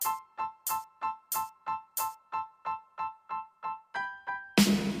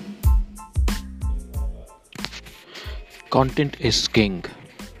Content is king.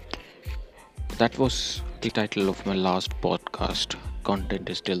 That was the title of my last podcast. Content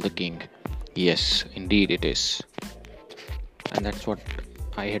is still the king. Yes, indeed it is. And that's what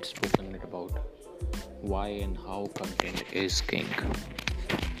I had spoken about. Why and how content is king.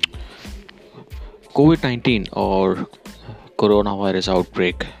 COVID-19 or coronavirus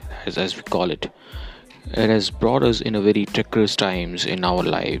outbreak, as we call it, it has brought us in a very treacherous times in our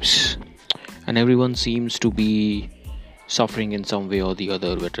lives. And everyone seems to be suffering in some way or the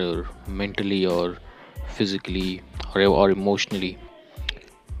other, whether mentally or physically or emotionally.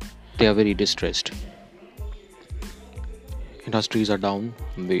 They are very distressed. Industries are down,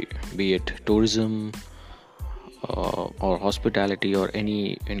 be it tourism or hospitality or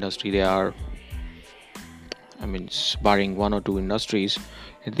any industry. They are, barring one or two industries,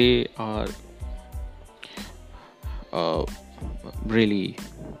 they are really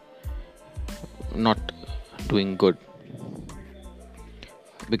not doing good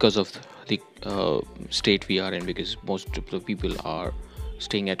because of the state we are in, because most of the people are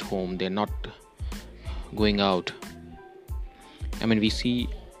staying at home. They're not going out. We see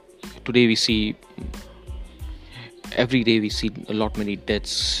every day we see a lot many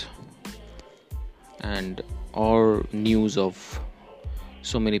deaths and or news of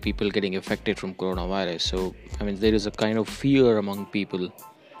so many people getting affected from coronavirus. So there is a kind of fear among people.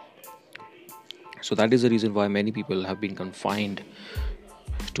 So that is the reason why many people have been confined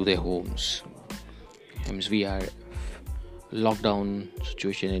to their homes. We are lockdown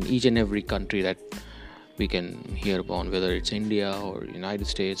situation in each and every country that we can hear about, whether it's India or United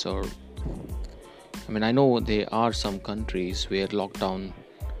States or I know there are some countries where lockdown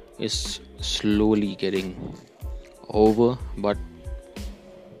is slowly getting over, but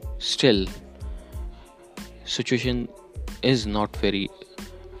still situation is not very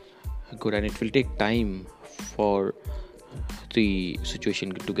good, and it will take time for the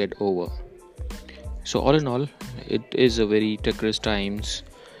situation to get over. So all in all, it is a very treacherous times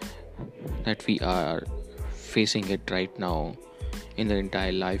that we are facing it right now in the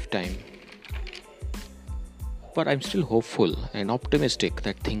entire lifetime. But I'm still hopeful and optimistic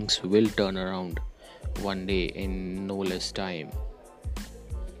that things will turn around one day in no less time.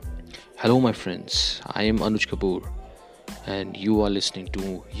 Hello my friends, I am Anuj Kapoor and you are listening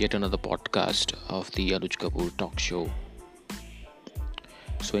to yet another podcast of the Anuj Kapoor Talk Show.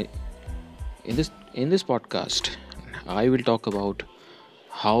 So in this podcast, I will talk about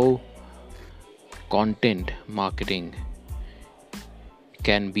how content marketing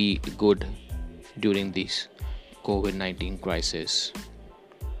can be good during this COVID-19 crisis.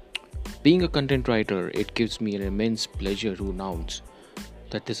 Being a content writer, it gives me an immense pleasure to announce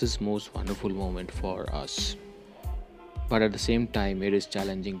that this is most wonderful moment for us. But at the same time, it is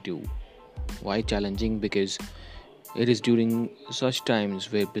challenging too. Why challenging? Because it is during such times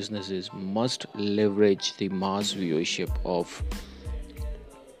where businesses must leverage the mass viewership of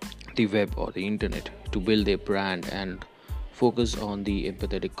the web or the internet to build their brand and focus on the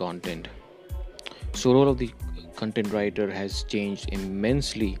empathetic content. So role of the content writer has changed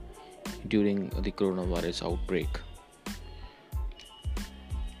immensely during the coronavirus outbreak.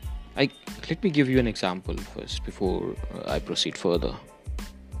 Let me give you an example first before I proceed further.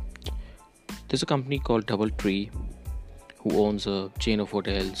 There's a company called DoubleTree who owns a chain of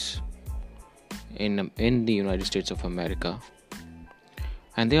hotels in the United States of America,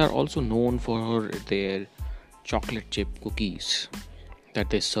 and they are also known for their chocolate chip cookies that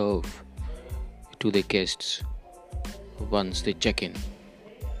they serve to their guests once they check in.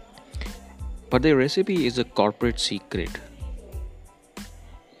 But their recipe is a corporate secret,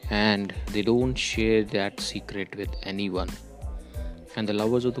 and they don't share that secret with anyone. And the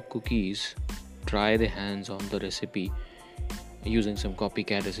lovers of the cookies try their hands on the recipe using some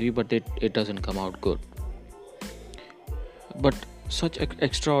copycat recipe, but it doesn't come out good. But such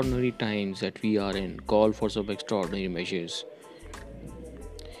extraordinary times that we are in call for some extraordinary measures.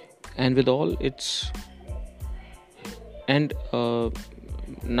 And with all its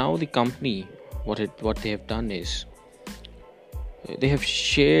now the company, what they have done is they have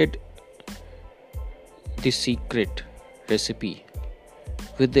shared the secret recipe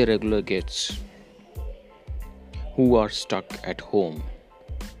with their regular guests who are stuck at home.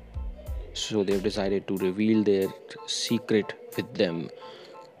 So they've decided to reveal their secret with them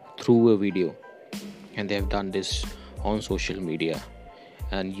through a video, and they have done this on social media.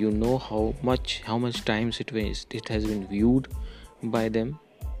 And you know how much times it has been viewed by them.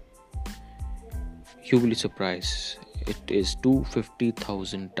 You will be surprised. It is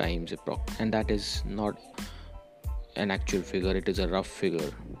 250,000 times approx, and that is not an actual figure, it is a rough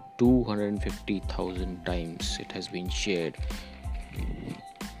figure. 250,000 times it has been shared.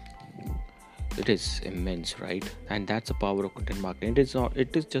 It is immense, right? And that's the power of content marketing.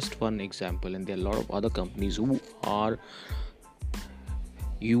 It is just one example, and there are a lot of other companies who are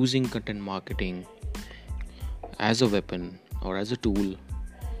using content marketing as a weapon or as a tool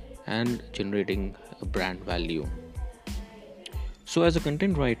and generating a brand value. So as a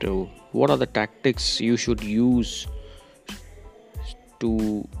content writer, what are the tactics you should use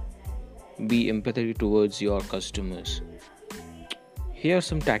to be empathetic towards your customers? Here are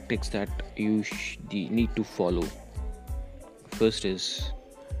some tactics that you need to follow. First is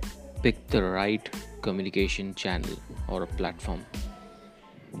pick the right communication channel or a platform.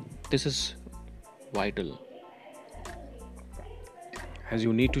 This is vital, as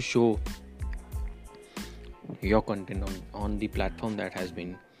you need to show your content on the platform that has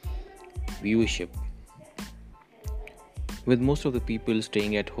been viewership. With most of the people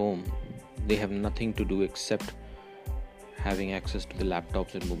staying at home, they have nothing to do except having access to the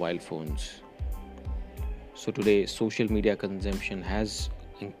laptops and mobile phones. So today social media consumption has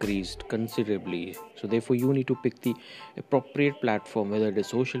increased considerably. So therefore you need to pick the appropriate platform, whether it is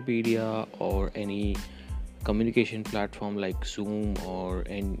social media or any communication platform like Zoom or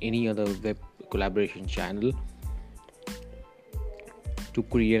any other web collaboration channel, to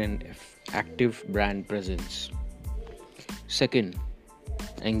create an active brand presence. Second,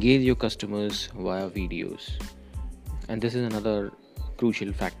 engage your customers via videos. And this is another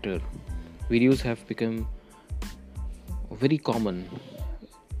crucial factor. Videos have become very common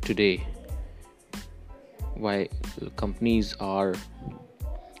today. Why companies are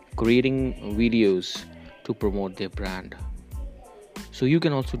creating videos to promote their brand. So you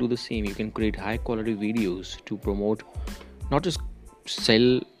can also do the same. You can create high quality videos to promote, not just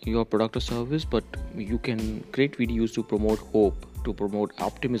sell your product or service, but you can create videos to promote hope, to promote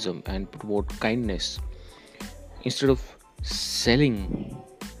optimism, and promote kindness. Instead of selling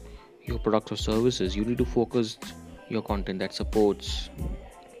your products or services, you need to focus your content that supports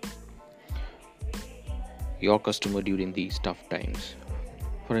your customer during these tough times.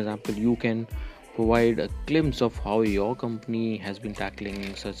 For example, you can provide a glimpse of how your company has been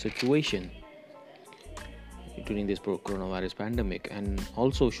tackling such situation during this coronavirus pandemic, and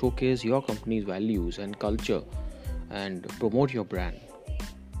also showcase your company's values and culture and promote your brand.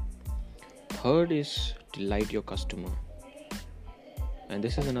 Third is delight your customer, and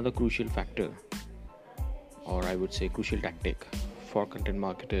this is another crucial factor, or I would say crucial tactic for content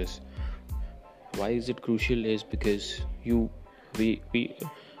marketers. Why is it crucial? Is because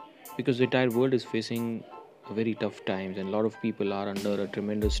because the entire world is facing very tough times and a lot of people are under a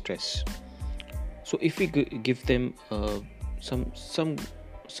tremendous stress. So if we give them some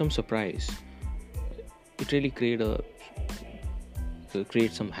surprise, it really create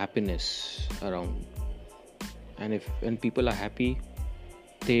some happiness around. And when people are happy,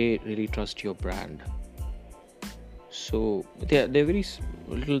 they really trust your brand. So there are very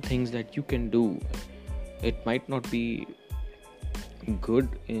little things that you can do. It might not be good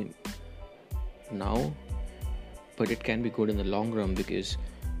now, but it can be good in the long run because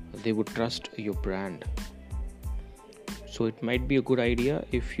they would trust your brand. So it might be a good idea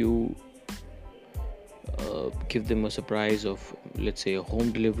if you give them a surprise of, let's say, a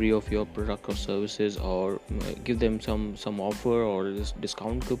home delivery of your product or services, or give them some offer or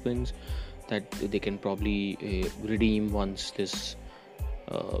discount coupons that they can probably redeem once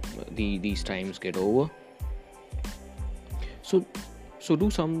these times get over. So do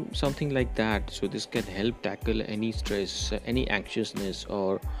something like that. So this can help tackle any stress, any anxiousness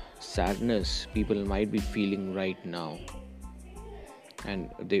or sadness people might be feeling right now, and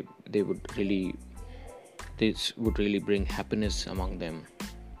this would really bring happiness among them.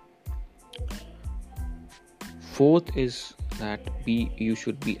 Fourth is that you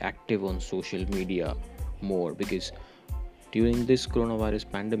should be active on social media more, because during this coronavirus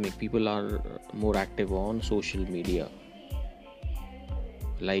pandemic people are more active on social media,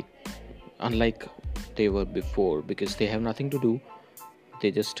 unlike they were before, because they have nothing to do. They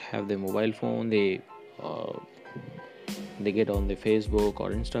just have their mobile phone, they get on their Facebook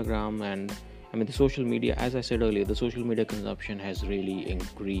or Instagram, and the social media, as I said earlier, the social media consumption has really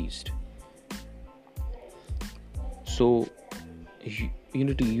increased. So you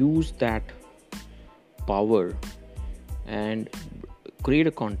need to use that power and create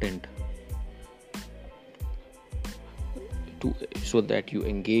a content so that you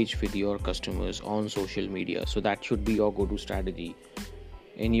engage with your customers on social media. So that should be your go-to strategy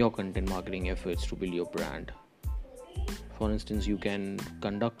in your content marketing efforts to build your brand. For instance, you can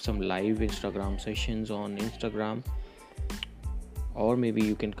conduct some live Instagram sessions on Instagram or maybe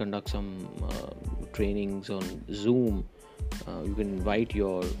you can conduct some trainings on Zoom. You can invite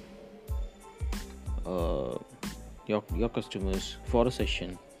uh, your customers for a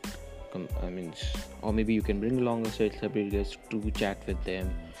session. I mean, or maybe you can bring along a celebrity guest to chat with them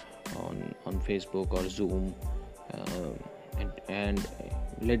on Facebook or Zoom, and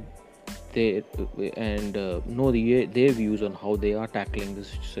let they and know their views on how they are tackling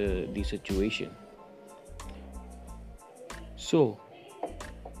this the situation. So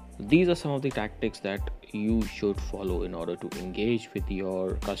these are some of the tactics that you should follow in order to engage with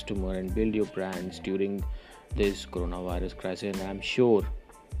your customer and build your brands during this coronavirus crisis, and I'm sure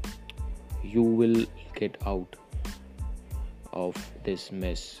you will get out of this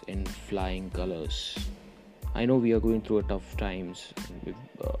mess in flying colors. I know we are going through a tough times with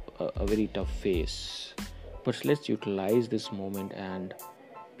a very tough phase, but let's utilize this moment and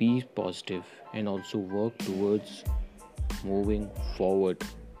be positive and also work towards moving forward.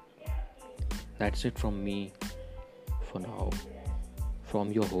 That's it from me for now,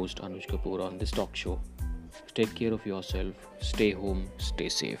 from your host Anuj Kapoor on this talk show. Take care of yourself, stay home, stay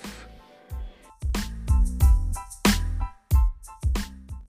safe.